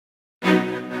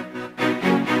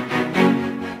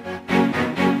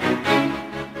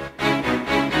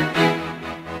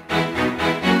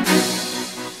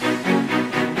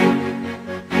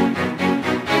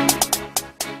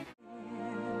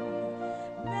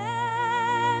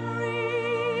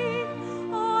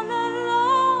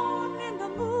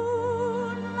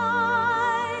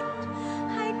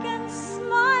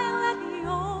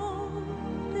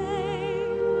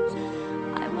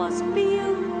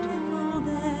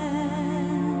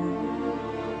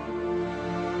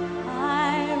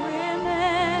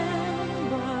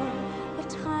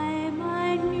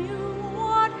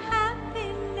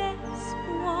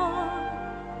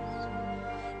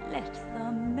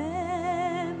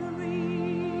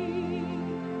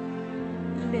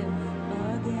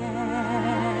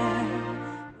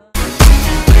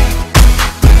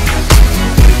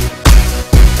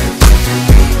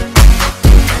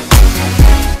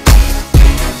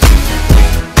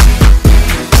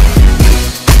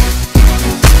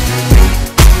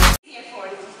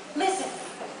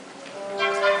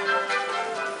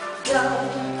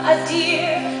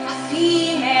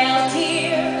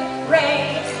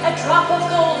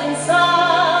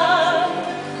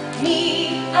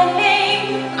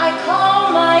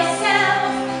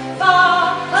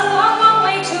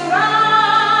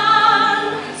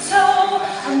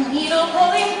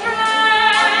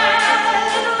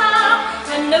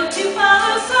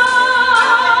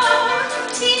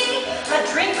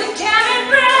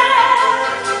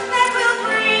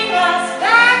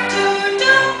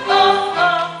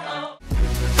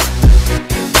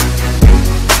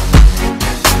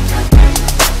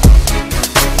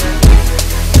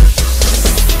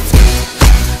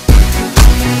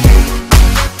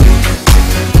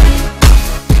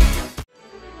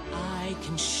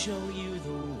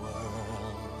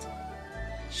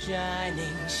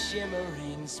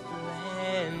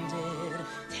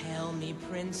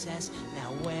princess.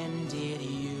 Now when did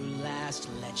you last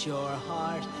let your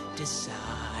heart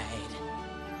decide?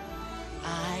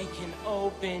 I can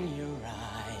open your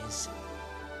eyes,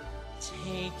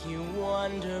 take you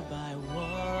wonder by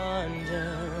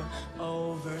wonder,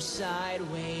 over,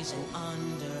 sideways, and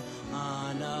under,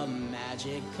 on a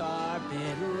magic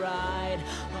carpet ride.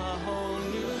 A whole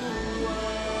new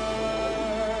world,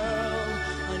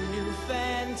 a new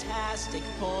fantastic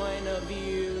point of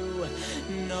view.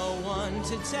 No one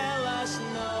to tell us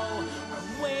no, or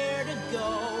where to go,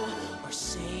 or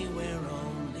say we're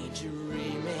only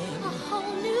dreaming. A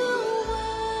whole new world,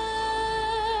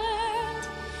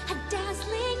 a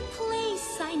dazzling place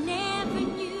I never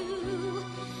knew.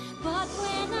 But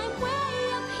when I'm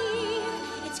way up here,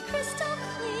 it's crystal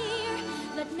clear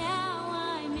that now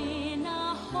I'm in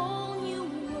a whole new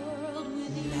world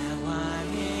with you. Now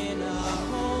I'm in a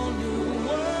whole new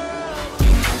world.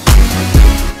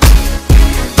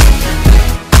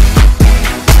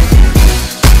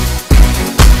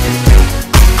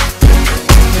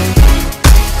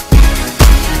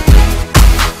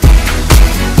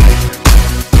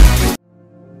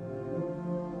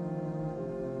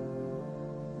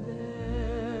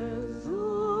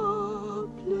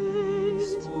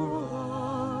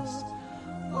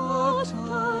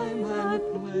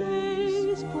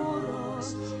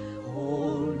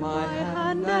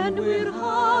 And we're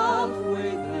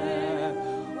halfway there.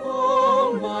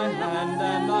 Hold my hand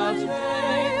and I'll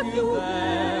take you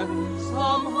there.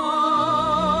 Somehow,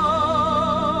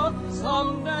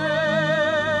 someday,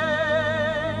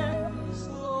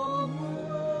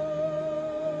 somewhere.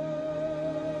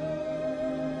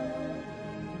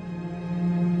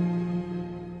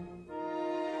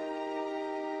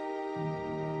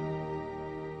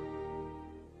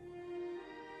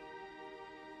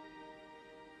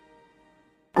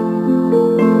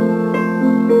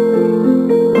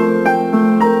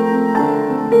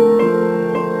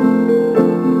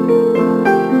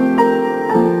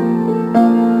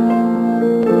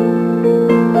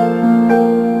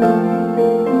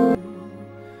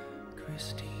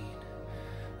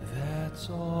 That's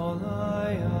all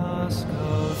I ask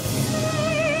of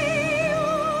you.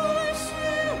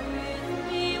 Share with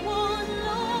me one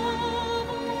love,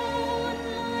 one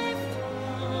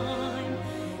lifetime.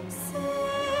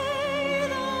 Say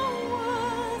the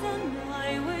word and I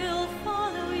will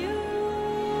follow you.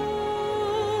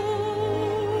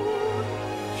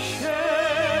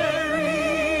 Share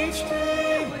each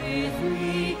day with me,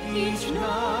 each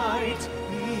night,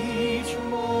 each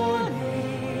morning.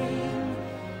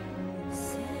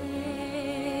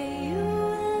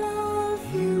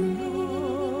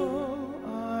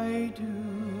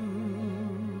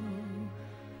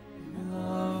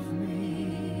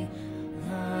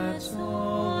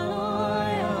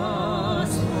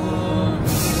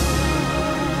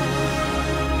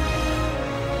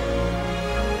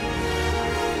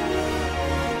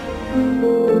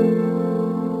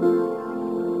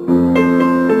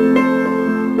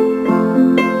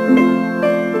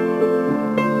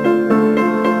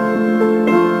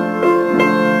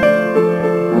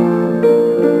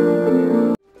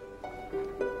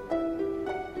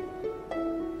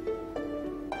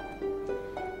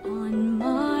 On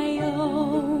my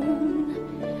own,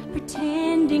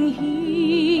 pretending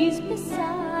he's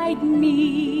beside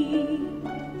me.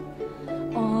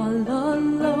 All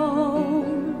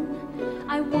alone,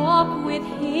 I walk with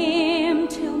him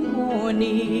till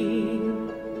morning.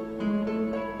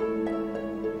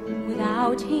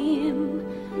 Without him,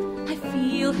 I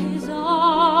feel his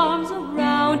arms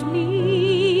around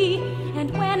me.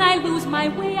 And when I lose my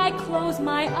way, I close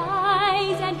my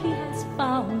eyes and he has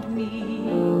found me.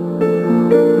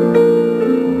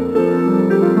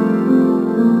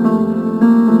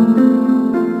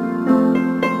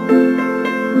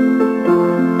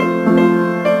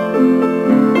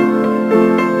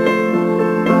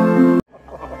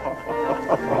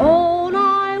 All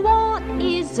I want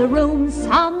is a room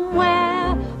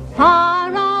somewhere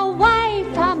far away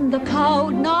from the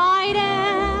cold night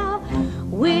air,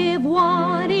 with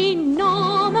one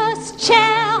enormous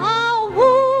chair. Oh,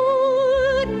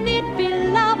 wouldn't it be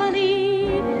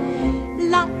lovely?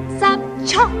 Lots of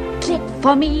chocolate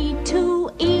for me to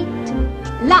eat,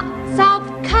 lots of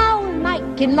coal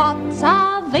making lots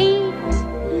of heat,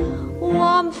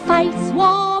 warm face,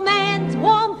 warm hands,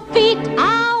 warm feet.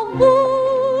 Oh,